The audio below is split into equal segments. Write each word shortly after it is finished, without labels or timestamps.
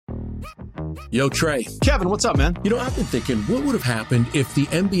Yo, Trey. Kevin, what's up, man? You know, I've been thinking, what would have happened if the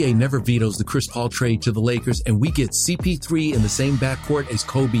NBA never vetoes the Chris Paul trade to the Lakers and we get CP3 in the same backcourt as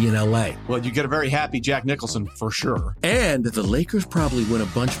Kobe in LA? Well, you get a very happy Jack Nicholson for sure. And the Lakers probably win a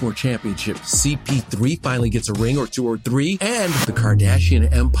bunch more championships. CP3 finally gets a ring or 2 or 3, and the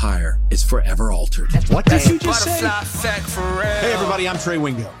Kardashian empire is forever altered. What did you just say? Hey, everybody, I'm Trey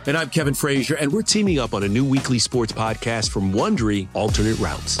Wingo. And I'm Kevin Frazier, and we're teaming up on a new weekly sports podcast from Wondery, Alternate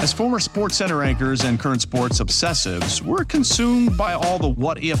Routes. As former Sports Center anchors and current sports obsessives, we're consumed by all the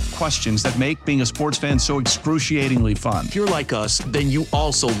what-if questions that make being a sports fan so excruciatingly fun. If you're like us, then you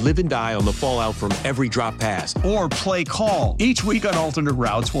also live and die on the fallout from every drop pass. Or play call. Each week on Alternate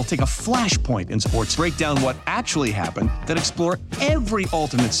Routes, we'll take a flashpoint in sports, break down what actually happened, then explore every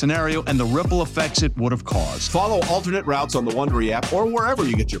alternate scenario and the ripple effects it would have caused. Follow Alternate Routes on the Wondery app or wherever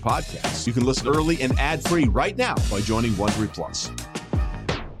you get your podcasts. You can listen early and ad-free right now by joining Wondery Plus.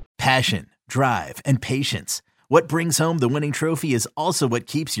 Passion, drive, and patience. What brings home the winning trophy is also what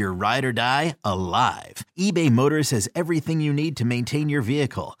keeps your ride or die alive. eBay Motors has everything you need to maintain your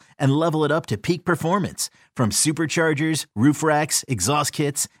vehicle and level it up to peak performance, from superchargers, roof racks, exhaust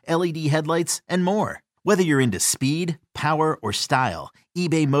kits, LED headlights, and more. Whether you're into speed, power, or style,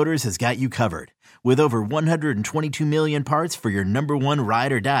 eBay Motors has got you covered. With over 122 million parts for your number one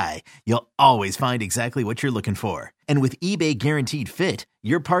ride or die, you'll always find exactly what you're looking for. And with eBay Guaranteed Fit,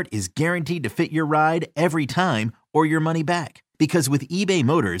 your part is guaranteed to fit your ride every time or your money back. Because with eBay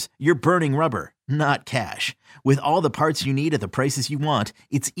Motors, you're burning rubber, not cash. With all the parts you need at the prices you want,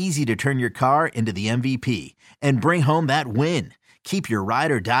 it's easy to turn your car into the MVP and bring home that win. Keep your ride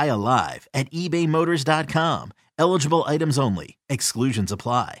or die alive at ebaymotors.com. Eligible items only. Exclusions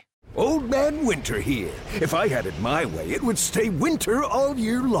apply. Old Man Winter here. If I had it my way, it would stay winter all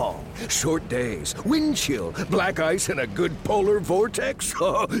year long. Short days, wind chill, black ice, and a good polar vortex.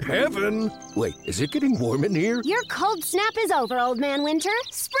 Oh, heaven. Wait, is it getting warm in here? Your cold snap is over, Old Man Winter.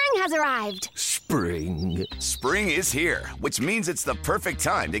 Spring has arrived. Spring. Spring is here, which means it's the perfect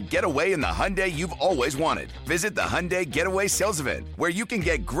time to get away in the Hyundai you've always wanted. Visit the Hyundai Getaway Sales Event, where you can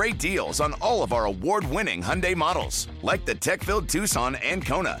get great deals on all of our award-winning Hyundai models, like the tech-filled Tucson and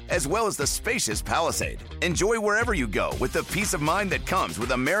Kona, as well as the spacious Palisade. Enjoy wherever you go with the peace of mind that comes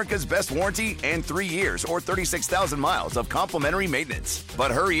with America's best warranty and 3 years or 36,000 miles of complimentary maintenance.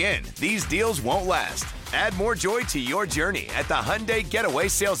 But hurry in, these deals won't last. Add more joy to your journey at the Hyundai Getaway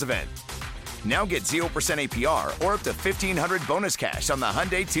Sales Event. Now get 0% APR or up to $1,500 bonus cash on the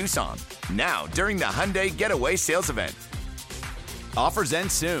Hyundai Tucson. Now, during the Hyundai Getaway Sales Event. Offers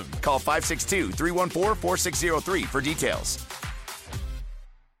end soon. Call 562-314-4603 for details.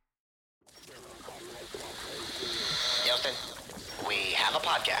 Houston, we have a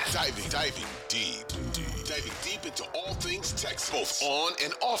podcast. Diving deep into all things Texas, both on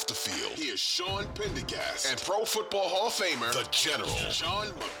and off the field. Here's Sean Pendergast and Pro Football Hall of Famer, the General, John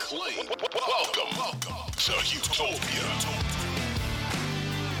McClain. Welcome to Utopia.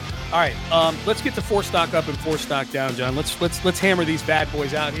 All right, let's get the 4 stock up and 4 stock down, John. Let's hammer these bad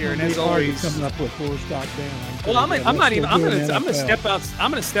boys out here. And as always, coming up with 4 stock down. Well, I'm gonna step out.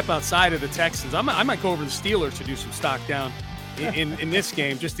 I'm gonna step outside of the Texans. I might go over to the Steelers to do some stock down in this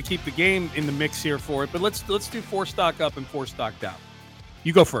game, just to keep the game in the mix here for it. But let's do 4 stock up and 4 stock down.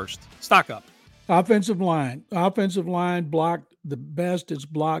 You go first. Stock up. Offensive line blocked the best it's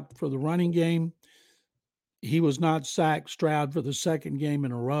blocked for the running game. He was not sacked, Stroud, for the second game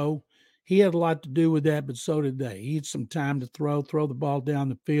in a row. He had a lot to do with that, but so did they. He had some time to throw the ball down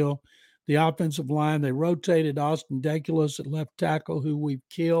the field. The offensive line, they rotated Austin Deculus at left tackle, who we've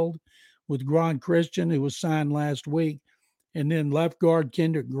killed, with Gron Christian, who was signed last week. And then left guard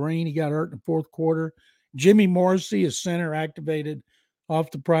Kendrick Green, he got hurt in the fourth quarter. Jimmy Morrissey, a center, activated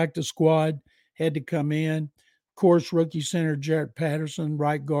off the practice squad, had to come in. Of course, rookie center Jarrett Patterson,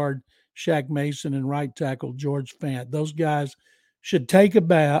 right guard Shaq Mason, and right tackle George Fant. Those guys should take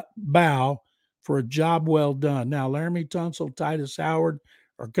a bow for a job well done. Now, Laramie Tunsil, Titus Howard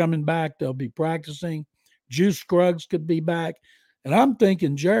are coming back. They'll be practicing. Juice Scruggs could be back. And I'm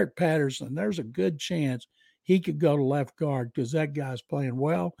thinking Jarrett Patterson, there's a good chance he could go to left guard because that guy's playing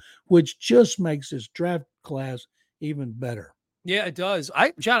well, which just makes his draft class even better. Yeah, it does.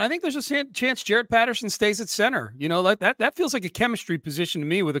 John, I think there's a chance Jarrett Patterson stays at center. You know, that feels like a chemistry position to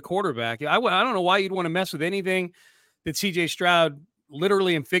me with a quarterback. I don't know why you'd want to mess with anything that C.J. Stroud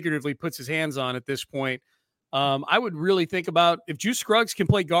literally and figuratively puts his hands on at this point. I would really think about if Juice Scruggs can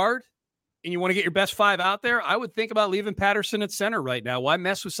play guard and you want to get your best 5 out there, I would think about leaving Patterson at center right now. Why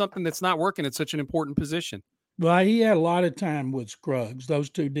mess with something that's not working at such an important position? Well, he had a lot of time with Scruggs.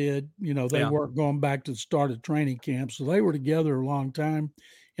 Those two did. You know, they weren't going back to the start of training camp, so they were together a long time.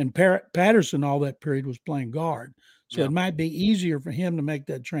 And Patterson all that period was playing guard. So it might be easier for him to make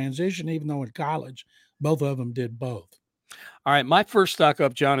that transition, even though in college, both of them did both. All right, my first stock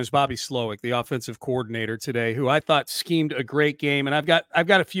up, John, is Bobby Slowick, the offensive coordinator today, who I thought schemed a great game. And I've got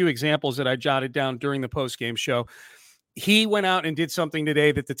a few examples that I jotted down during the post-game show. He went out and did something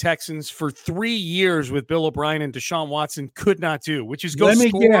today that the Texans for 3 years with Bill O'Brien and Deshaun Watson could not do, which is go Let me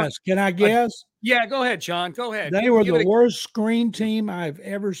score. guess. Can I guess? Yeah, go ahead, John. Go ahead. They were the worst screen team I've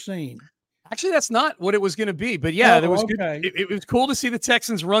ever seen. Actually, that's not what it was going to be, but yeah, there was good. Okay. It was cool to see the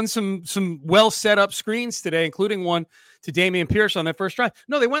Texans run some well set up screens today, including one to Dameon Pierce on that first drive.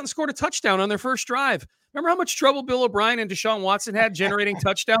 No, they went and scored a touchdown on their first drive. Remember how much trouble Bill O'Brien and Deshaun Watson had generating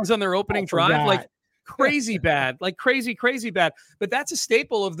touchdowns on their opening drive? Like crazy bad, like crazy bad. But that's a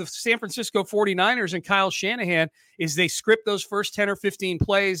staple of the San Francisco 49ers and Kyle Shanahan is they script those first 10 or 15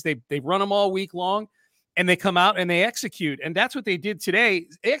 plays. They run them all week long. And they come out and they execute. And that's what they did today.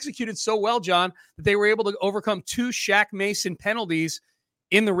 They executed so well, John, that they were able to overcome 2 Shaq Mason penalties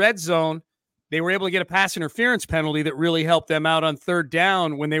in the red zone. They were able to get a pass interference penalty that really helped them out on third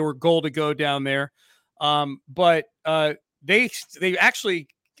down when they were goal to go down there. But they actually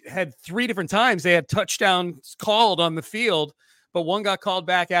had 3 different times they had touchdowns called on the field, but one got called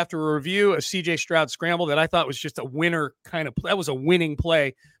back after a review, a CJ Stroud scramble that I thought was just a winner kind of, that was a winning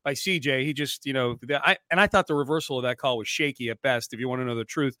play by CJ. He just, I thought the reversal of that call was shaky at best, if you want to know the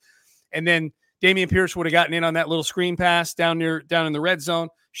truth. And then Dameon Pierce would have gotten in on that little screen pass down in the red zone.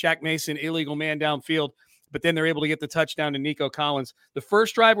 Shaq Mason, illegal man downfield. But then they're able to get the touchdown to Nico Collins. The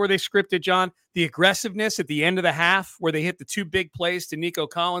first drive where they scripted, John, the aggressiveness at the end of the half where they hit the 2 big plays to Nico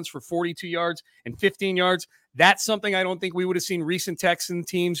Collins for 42 yards and 15 yards. That's something I don't think we would have seen recent Texan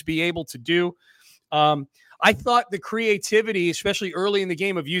teams be able to do. I thought the creativity, especially early in the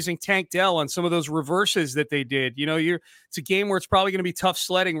game, of using Tank Dell on some of those reverses that they did. It's a game where it's probably going to be tough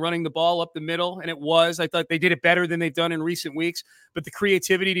sledding, running the ball up the middle, and it was. I thought they did it better than they've done in recent weeks. But the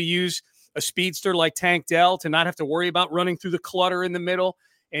creativity to use a speedster like Tank Dell to not have to worry about running through the clutter in the middle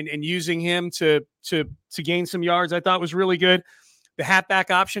and using him to gain some yards, I thought was really good. The halfback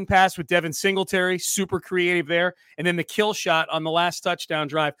option pass with Devin Singletary, super creative there. And then the kill shot on the last touchdown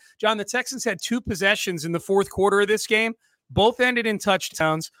drive. John, the Texans had 2 possessions in the fourth quarter of this game. Both ended in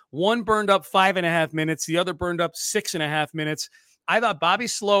touchdowns. One burned up 5.5 minutes. The other burned up 6.5 minutes. I thought Bobby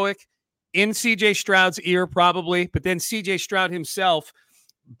Slowick in C.J. Stroud's ear probably, but then C.J. Stroud himself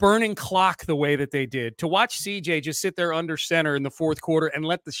burning clock the way that they did. To watch CJ just sit there under center in the fourth quarter and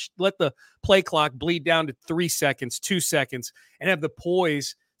let the play clock bleed down to 3 seconds, 2 seconds, and have the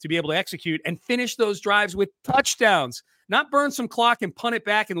poise to be able to execute and finish those drives with touchdowns, not burn some clock and punt it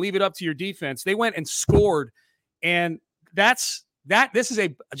back and leave it up to your defense. They went and scored. And this is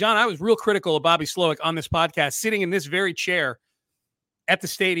John, I was real critical of Bobby Slowick on this podcast, sitting in this very chair at the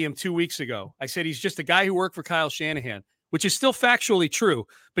stadium 2 weeks ago. I said, he's just a guy who worked for Kyle Shanahan, which is still factually true,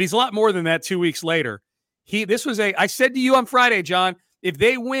 but he's a lot more than that 2 weeks later. I said to you on Friday, John, if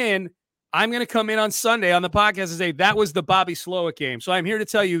they win, I'm going to come in on Sunday on the podcast and say that was the Bobby Slowick game. So I'm here to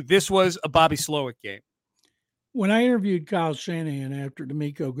tell you this was a Bobby Slowick game. When I interviewed Kyle Shanahan after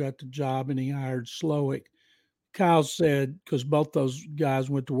D'Amico got the job and he hired Slowick, Kyle said, because both those guys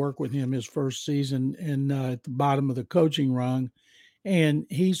went to work with him his first season and at the bottom of the coaching rung, and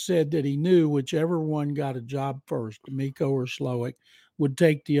he said that he knew whichever one got a job first, D'Amico or Slowick, would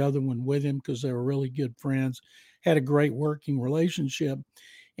take the other one with him because they were really good friends, had a great working relationship.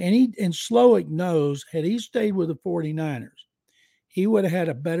 And Slowick knows, had he stayed with the 49ers, he would have had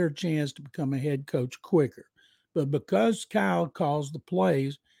a better chance to become a head coach quicker. But because Kyle calls the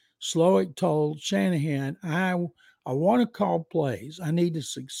plays, Slowick told Shanahan, I want to call plays. I need to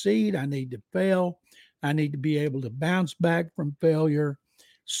succeed. I need to fail. I need to be able to bounce back from failure.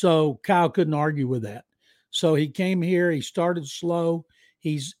 So Kyle couldn't argue with that. So he came here. He started slow.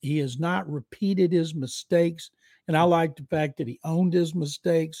 He has not repeated his mistakes. And I like the fact that he owned his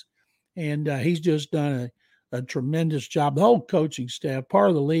mistakes. And he's just done a tremendous job. The whole coaching staff, part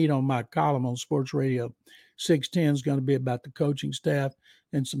of the lead on my column on Sports Radio 610 is going to be about the coaching staff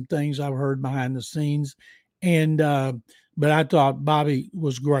and some things I've heard behind the scenes. And but I thought Bobby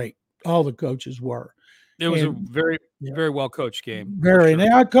was great. All the coaches were. It was a very, very well coached game. Very. Sure.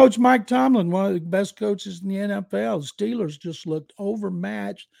 And I coached Mike Tomlin, one of the best coaches in the NFL. The Steelers just looked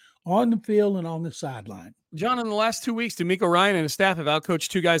overmatched on the field and on the sideline. John, in the last 2 weeks, D'Amico Ryan and his staff have outcoached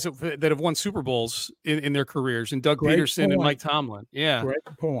 2 guys that have won Super Bowls in their careers, and Doug Peterson and Mike Tomlin. Yeah. Great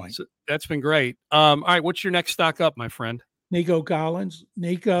point. So that's been great. All right, what's your next stock up, my friend? Nico Collins.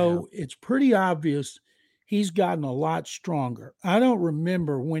 Nico, it's pretty obvious he's gotten a lot stronger. I don't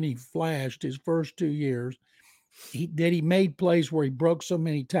remember when he flashed his first 2 years. he made plays where he broke so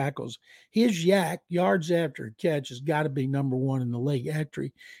many tackles. His yards after catch has got to be number one in the league.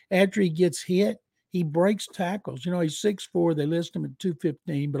 After he gets hit, he breaks tackles. You know, he's 6'4". They list him at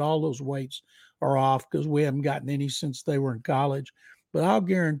 215, but all those weights are off because we haven't gotten any since they were in college. But I'll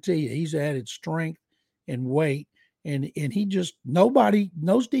guarantee you, he's added strength and weight. And he just, nobody,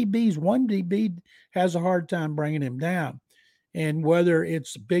 those DBs, one DB has a hard time bringing him down. And whether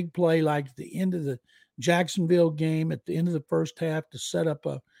it's a big play like at the end of the Jacksonville game, at the end of the first half to set up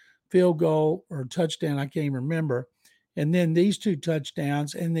a field goal or a touchdown, I can't even remember. And then these two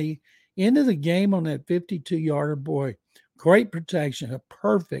touchdowns and the end of the game on that 52-yarder, boy, great protection, a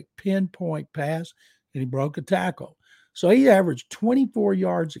perfect pinpoint pass, and he broke a tackle. So he averaged 24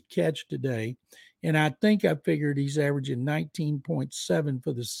 yards a catch today. And I think I figured he's averaging 19.7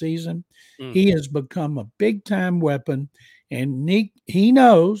 for the season. He has become a big-time weapon. And he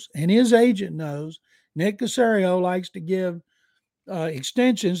knows, and his agent knows, Nick Caserio likes to give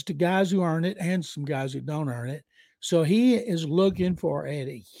extensions to guys who earn it and some guys who don't earn it. So he is looking for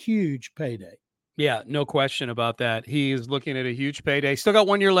a huge payday. Yeah, no question about that. He is looking at a huge payday. Still got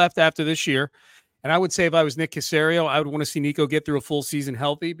 1 year left after this year. And I would say if I was Nick Caserio, I would want to see Nico get through a full season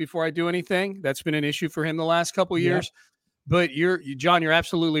healthy before I do anything. That's been an issue for him the last couple of years. But John, you're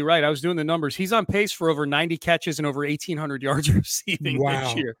absolutely right. I was doing the numbers. He's on pace for over 90 catches and over 1,800 yards receiving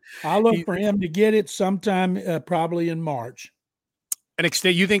this year. I'll look for him to get it sometime probably in March. And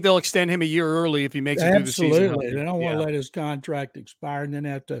you think they'll extend him a year early if he makes it through the season? Absolutely. They don't want to let his contract expire and then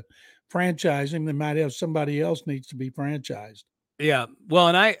have to franchise him. They might have somebody else needs to be franchised. Yeah. Well,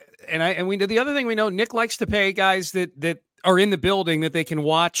 and we the other thing we know, Nick likes to pay guys that are in the building that they can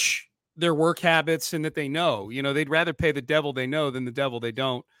watch their work habits and that they know. You know, they'd rather pay the devil they know than the devil they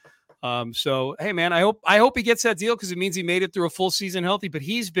don't. So hey man, I hope he gets that deal because it means he made it through a full season healthy. But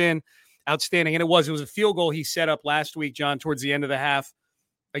he's been outstanding, and it was a field goal he set up last week, John, towards the end of the half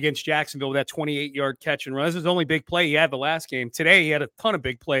against Jacksonville with that 28-yard catch and run. This is the only big play he had the last game. Today he had a ton of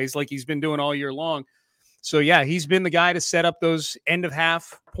big plays like he's been doing all year long. So, yeah, he's been the guy to set up those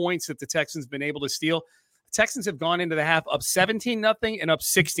end-of-half points that the Texans been able to steal. The Texans have gone into the half up 17-0 and up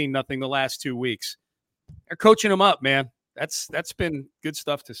 16-0 the last 2 weeks. They're coaching them up, man. That's been good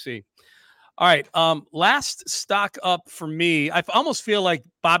stuff to see. All right, last stock up for me. I almost feel like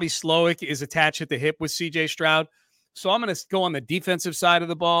Bobby Slowick is attached at the hip with C.J. Stroud. So I'm going to go on the defensive side of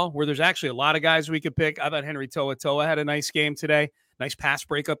the ball where there's actually a lot of guys we could pick. I thought Henry To'oTo'o had a nice game today. Nice pass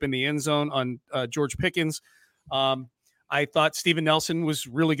breakup in the end zone on George Pickens. I thought Steven Nelson was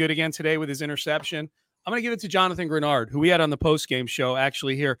really good again today with his interception. I'm going to give it to Jonathan Grenard, who we had on the postgame show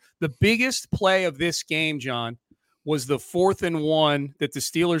actually here. The biggest play of this game, John, was the 4th and 1 that the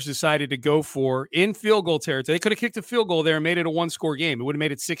Steelers decided to go for in field goal territory. They could have kicked a field goal there and made it a one-score game. It would have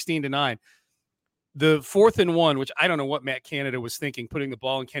made it 16-9. The 4th and 1, which I don't know what Matt Canada was thinking, putting the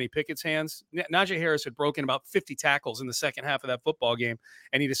ball in Kenny Pickett's hands. Najee Harris had broken about 50 tackles in the second half of that football game,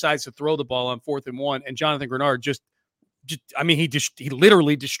 and he decides to throw the ball on 4th and 1. And Jonathan Grenard he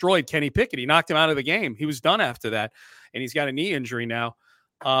literally destroyed Kenny Pickett. He knocked him out of the game. He was done after that, and he's got a knee injury now.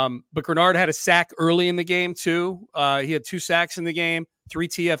 But Grenard had a sack early in the game too. He had 2 sacks in the game, 3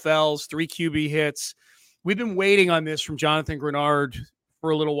 TFLs, 3 QB hits. We've been waiting on this from Jonathan Grenard for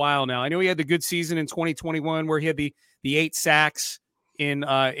a little while now. I know he had the good season in 2021 where he had the 8 sacks in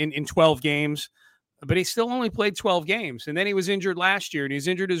 12 games, but he still only played 12 games. And then he was injured last year, and he was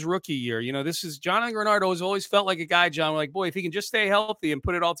injured his rookie year. You know, this is Jonathan Grenard has always felt like a guy, John, like, boy, if he can just stay healthy and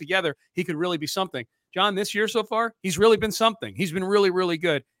put it all together, he could really be something. John, this year so far, he's really been something. He's been really, really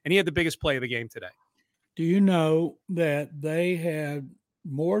good. And he had the biggest play of the game today. Do you know that they had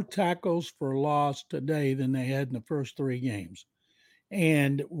more tackles for loss today than they had in the first 3 games?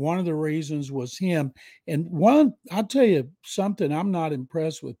 And one of the reasons was him. And I'll tell you something, I'm not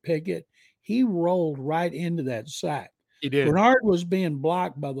impressed with Pickett. He rolled right into that sack. He did. Grenard was being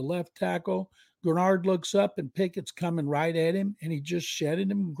blocked by the left tackle. Grenard looks up and Pickett's coming right at him, and he just shedded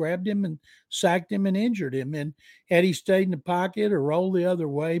him, grabbed him, and sacked him and injured him. And had he stayed in the pocket or rolled the other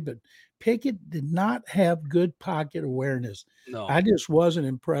way, but Pickett did not have good pocket awareness. No. I just wasn't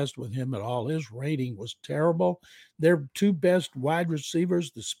impressed with him at all. His rating was terrible. Their 2 best wide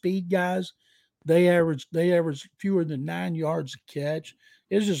receivers, the speed guys, they averaged fewer than 9 yards a catch.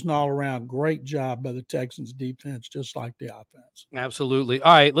 It's just an all-around great job by the Texans defense, just like the offense. Absolutely.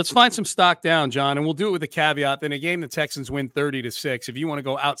 All right, let's find some stock down, John, and we'll do it with a caveat. In a game the Texans win 30-6, if you want to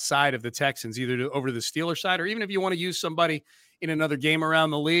go outside of the Texans, either over to the Steelers side, or even if you want to use somebody in another game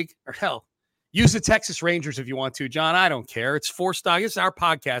around the league, or hell, use the Texas Rangers if you want to, John. I don't care. It's 4 stock. It's our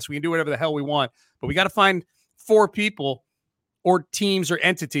podcast. We can do whatever the hell we want, but we got to find 4 people or teams or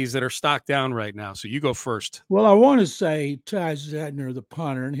entities that are stocked down right now? So you go first. Well, I want to say Ty Zedner, the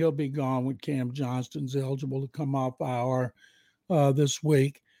punter, and he'll be gone when Cam Johnston's eligible to come off IR this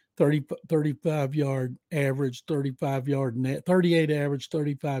week. 35-yard average, 35-yard net, 38 average,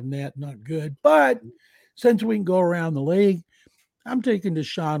 35 net, not good. But since we can go around the league, I'm taking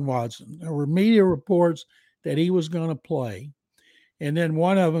Deshaun Watson. There were media reports that he was going to play. And then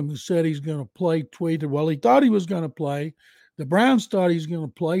one of them who said he's going to play tweeted, well, he thought he was going to play. The Browns thought he was going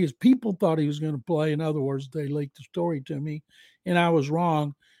to play. His people thought he was going to play. In other words, they leaked the story to me, and I was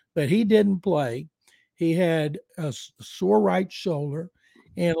wrong. But he didn't play. He had a sore right shoulder,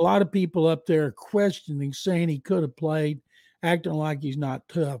 and a lot of people up there questioning, saying he could have played, acting like he's not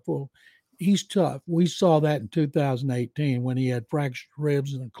tough. Well, he's tough. We saw that in 2018 when he had fractured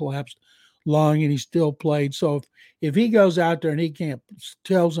ribs and a collapsed lung, and he still played. So if he goes out there and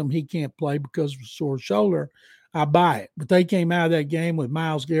tells him he can't play because of a sore shoulder, I buy it. But they came out of that game with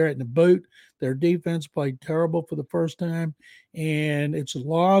Myles Garrett in the boot. Their defense played terrible for the first time, and it's a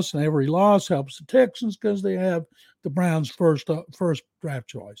loss. And every loss helps the Texans because they have the Browns' first draft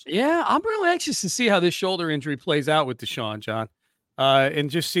choice. Yeah, I'm really anxious to see how this shoulder injury plays out with Deshaun, John. And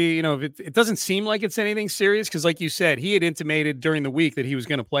just see, if it doesn't seem like it's anything serious, because like you said, he had intimated during the week that he was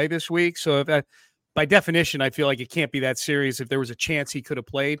going to play this week. So by definition, I feel like it can't be that serious if there was a chance he could have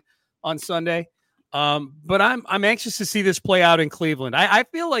played on Sunday. But I'm anxious to see this play out in Cleveland. I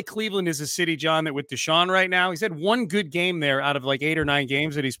feel like Cleveland is a city, John, that with Deshaun right now, he's had one good game there out of like 8 or 9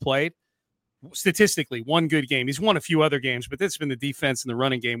 games that he's played. Statistically, one good game. He's won a few other games, but that's been the defense and the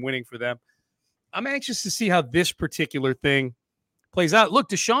running game winning for them. I'm anxious to see how this particular thing plays out. Look,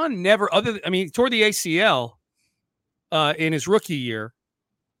 Deshaun tore the ACL in his rookie year.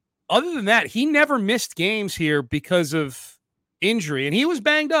 Other than that, he never missed games here because of injury. And he was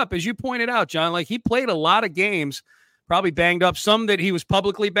banged up, as you pointed out, John. Like, he played a lot of games, probably banged up. Some that he was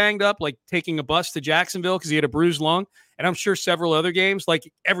publicly banged up, like taking a bus to Jacksonville because he had a bruised lung. And I'm sure several other games,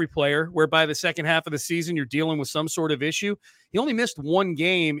 like every player, where by the second half of the season, you're dealing with some sort of issue. He only missed one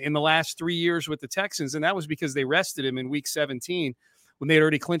game in the last 3 years with the Texans, and that was because they rested him in week 17 when they had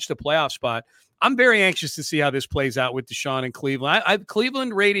already clinched a playoff spot. I'm very anxious to see how this plays out with Deshaun in Cleveland.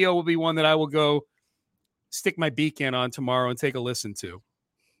 Cleveland radio will be one that I will go stick my beak in on tomorrow and take a listen to.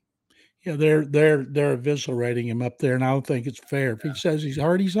 Yeah, they're eviscerating him up there, and I don't think it's fair. If he says he's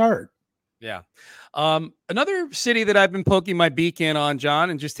hurt, he's hurt. Yeah. Another city that I've been poking my beak in on,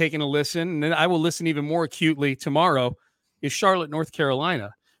 John, and just taking a listen, and then I will listen even more acutely tomorrow, is Charlotte, North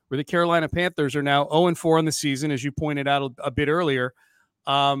Carolina, where the Carolina Panthers are now 0-4 in the season, as you pointed out a bit earlier.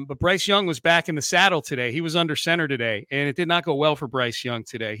 But Bryce Young was back in the saddle today. He was under center today, and it did not go well for Bryce Young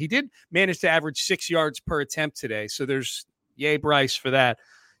today. He did manage to average 6 yards per attempt today, so there's yay Bryce for that.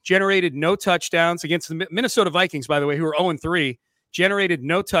 Generated no touchdowns against the Minnesota Vikings, by the way, who are 0-3. Generated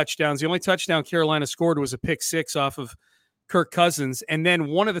no touchdowns. The only touchdown Carolina scored was a pick 6 off of Kirk Cousins. And then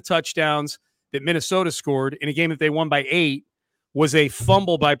one of the touchdowns that Minnesota scored in a game that they won by 8 was a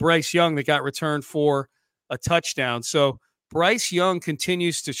fumble by Bryce Young that got returned for a touchdown. So Bryce Young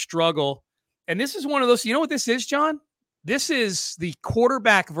continues to struggle. And this is one of those, you know what this is, John? This is the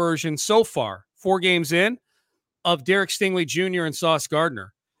quarterback version so far, 4 games in, of Derek Stingley Jr. and Sauce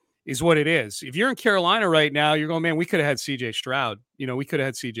Gardner. Is what it is. If you're in Carolina right now, you're going, man, we could have had C.J. Stroud. We could have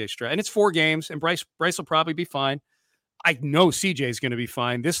had C.J. Stroud. And it's 4 games, and Bryce will probably be fine. I know C.J. is going to be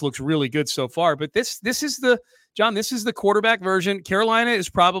fine. This looks really good so far. But this is the quarterback version. Carolina is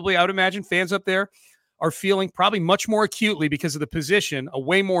probably, I would imagine, fans up there are feeling probably much more acutely because of the position, a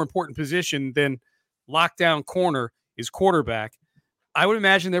way more important position than lockdown corner is quarterback. I would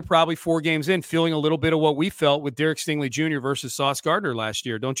imagine they're probably 4 games in feeling a little bit of what we felt with Derek Stingley Jr. versus Sauce Gardner last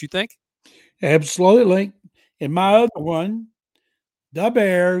year. Don't you think? Absolutely. And my other one, the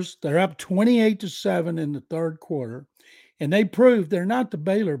Bears, they're up 28-7 in the third quarter. And they proved they're not the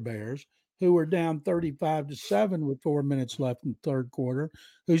Baylor Bears, who were down 35-7 with 4 minutes left in the third quarter,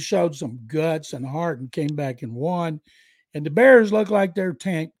 who showed some guts and heart and came back and won. And the Bears look like they're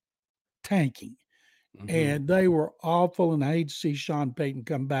tanking. Mm-hmm. And they were awful, and I hate to see Sean Payton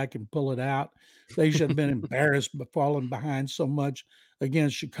come back and pull it out. They should have been embarrassed by falling behind so much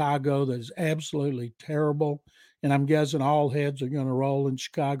against Chicago. That is absolutely terrible. And I'm guessing all heads are going to roll in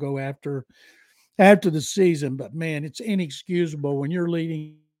Chicago after the season. But, man, it's inexcusable when you're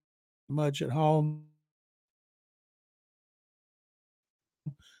leading much at home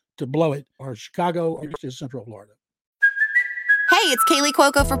to blow it, or Chicago or Central Florida. Hey, it's Kaylee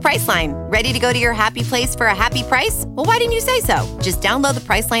Cuoco for Priceline. Ready to go to your happy place for a happy price? Well, why didn't you say so? Just download the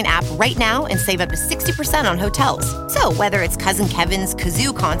Priceline app right now and save up to 60% on hotels. So whether it's Cousin Kevin's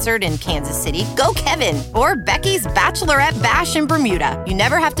Kazoo Concert in Kansas City, go Kevin, or Becky's Bachelorette Bash in Bermuda, you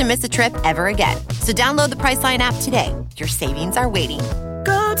never have to miss a trip ever again. So download the Priceline app today. Your savings are waiting.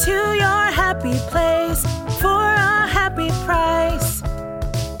 Go to your happy place for a happy price.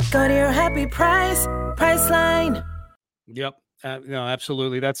 Go to your happy price, Priceline. Yep. No,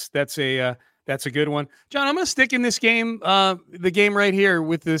 absolutely. That's a good one. John, I'm going to stick in this game, the game right here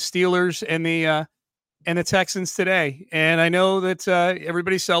with the Steelers and the Texans today. And I know that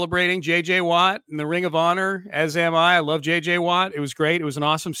everybody's celebrating J.J. Watt and the Ring of Honor, as am I. I love J.J. Watt. It was great. It was an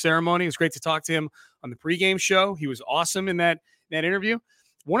awesome ceremony. It was great to talk to him on the pregame show. He was awesome in that interview.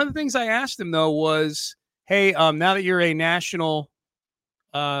 One of the things I asked him, though, was, hey, now that you're a national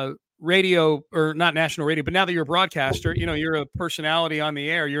radio, or not national radio, but now that you're a broadcaster, you're a personality on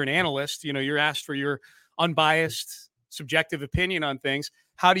the air, you're an analyst, you're asked for your unbiased, subjective opinion on things.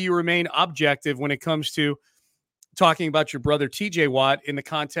 How do you remain objective when it comes to talking about your brother TJ Watt in the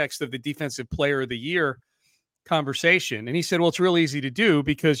context of the Defensive Player of the Year conversation? And he said, well, it's real easy to do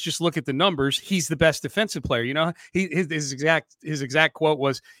because just look at the numbers. He's the best defensive player. His exact quote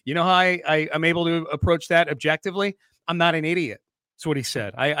was, how I'm able to approach that objectively? I'm not an idiot. That's what he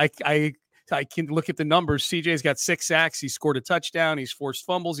said. I can look at the numbers. CJ's got 6 sacks. He scored a touchdown. He's forced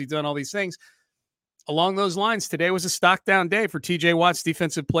fumbles. He's done all these things. Along those lines, today was a stock down day for TJ Watt's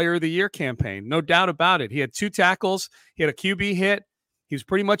Defensive Player of the Year campaign. No doubt about it. He had 2 tackles. He had a QB hit. He was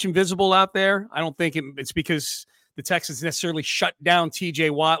pretty much invisible out there. I don't think it's because the Texans necessarily shut down TJ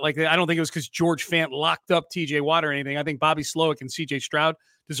Watt like that. I don't think it was because George Fant locked up TJ Watt or anything. I think Bobby Slowick and CJ Stroud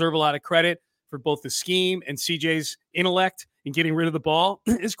deserve a lot of credit for both the scheme and CJ's intellect in getting rid of the ball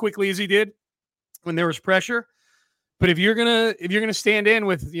as quickly as he did when there was pressure. But if you're gonna stand in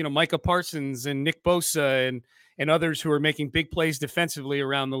with Micah Parsons and Nick Bosa and others who are making big plays defensively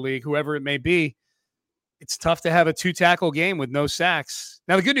around the league, whoever it may be, it's tough to have a 2-tackle game with no sacks.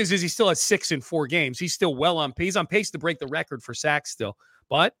 Now the good news is he still has 6 in 4 games. He's still he's on pace to break the record for sacks still,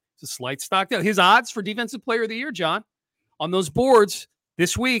 but it's a slight stock down. His odds for Defensive Player of the Year, John, on those boards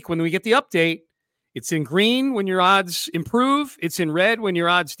this week when we get the update, it's in green when your odds improve. It's in red when your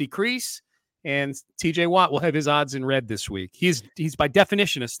odds decrease. And TJ Watt will have his odds in red this week. He's by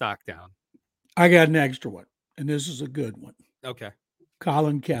definition a stock down. I got an extra one, and this is a good one. Okay.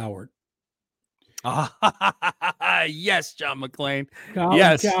 Colin Cowherd. Yes, John McClain.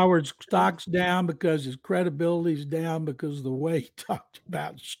 Colin Cowherd's stock's down because his credibility's down because of the way he talked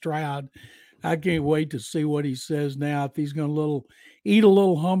about Stroud. I can't wait to see what he says now. If he's going to eat a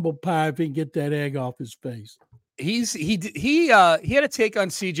little humble pie, if he can get that egg off his face. He had a take on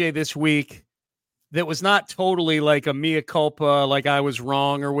CJ this week that was not totally like a mea culpa, like I was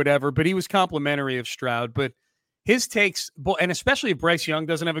wrong or whatever, but he was complimentary of Stroud. But his takes, and especially if Bryce Young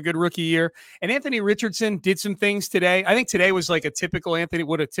doesn't have a good rookie year, and Anthony Richardson did some things today. I think today was like a typical Anthony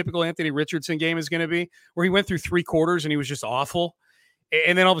Richardson game is going to be, where he went through 3 quarters and he was just awful.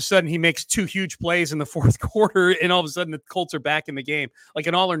 And then all of a sudden he makes 2 huge plays in the 4th quarter, and all of a sudden the Colts are back in the game, like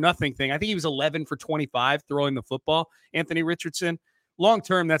an all or nothing thing. I think he was 11 for 25 throwing the football, Anthony Richardson. Long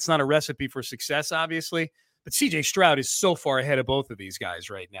term, that's not a recipe for success, obviously. But CJ Stroud is so far ahead of both of these guys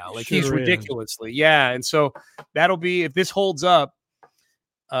right now. Like, he's ridiculously. Yeah. And so that'll be, if this holds up,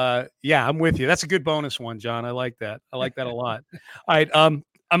 I'm with you. That's a good bonus one, John. I like that. I like that a lot. All right.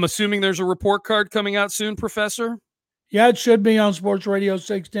 I'm assuming there's a report card coming out soon, Professor. Yeah, it should be on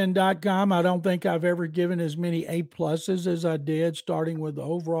sportsradio610.com. I don't think I've ever given as many A+ as I did, starting with the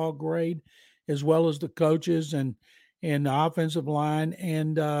overall grade, as well as the coaches and the offensive line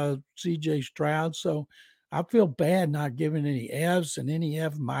and CJ Stroud. So I feel bad not giving any Fs and any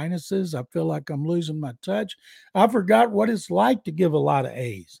F minuses. I feel like I'm losing my touch. I forgot what it's like to give a lot of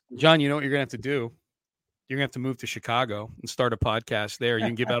A's. John, you know what you're going to have to do? You're going to have to move to Chicago and start a podcast there. You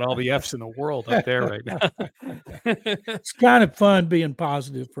can give out all the Fs in the world up there right now. It's kind of fun being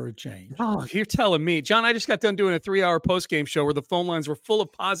positive for a change. Oh, you're telling me. John, I just got done doing a 3-hour post-game show where the phone lines were full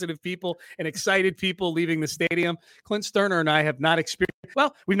of positive people and excited people leaving the stadium. Clint Sterner and I have not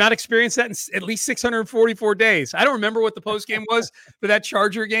experienced, we've not experienced that in at least 644 days. I don't remember what the post-game was for that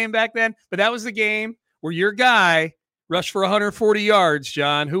Charger game back then, but that was the game where your guy rushed for 140 yards,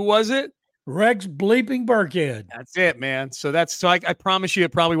 John. Who was it? Rex bleeping Burkhead. That's it, man. So I promise you,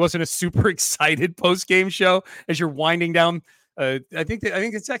 it probably wasn't a super excited post-game show as you're winding down. I think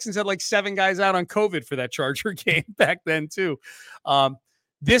the Texans had like 7 guys out on COVID for that Charger game back then too.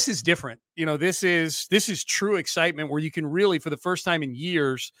 This is different. This is true excitement where you can really, for the first time in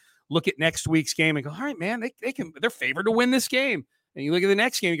years, look at next week's game and go, all right, man, they're favored to win this game. And you look at the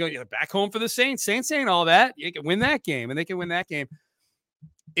next game, you go, yeah, back home for the Saints. Saints ain't all that. You can win that game, and they can win that game.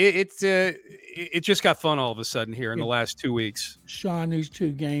 It just got fun all of a sudden here in the last 2 weeks. Sean, these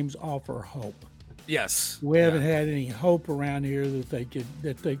 2 games offer hope. Yes. We haven't had any hope around here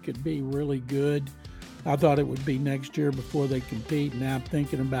that they could be really good. I thought it would be next year before they compete. Now I'm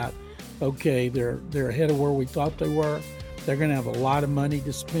thinking about, okay, they're ahead of where we thought they were. They're going to have a lot of money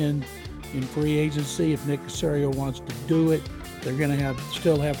to spend in free agency if Nick Caserio wants to do it. They're going to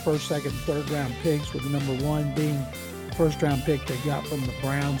still have first, second, third round picks, with the number 1 being the first round pick they got from the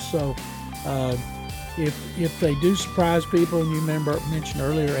Browns. So if they do surprise people, and you mentioned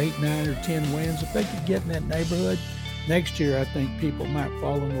earlier 8, 9, or 10 wins, if they could get in that neighborhood next year, I think people might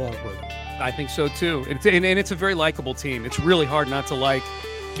fall in love with it. I think so too. And it's a very likable team. It's really hard not to like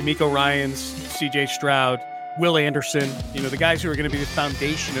D'Amico Ryans, C.J. Stroud, Will Anderson, the guys who are going to be the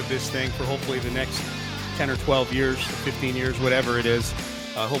foundation of this thing for hopefully the next 10 or 12 years, 15 years, whatever it is,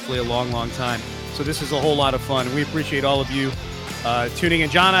 hopefully a long, long time. So this is a whole lot of fun, and we appreciate all of you tuning in.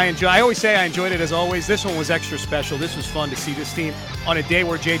 John, I always say I enjoyed it as always. This one was extra special. This was fun to see this team on a day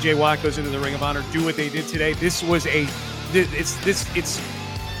where J.J. Watt goes into the Ring of Honor, do what they did today. This was a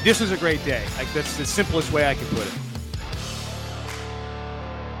great day. That's the simplest way I can put it.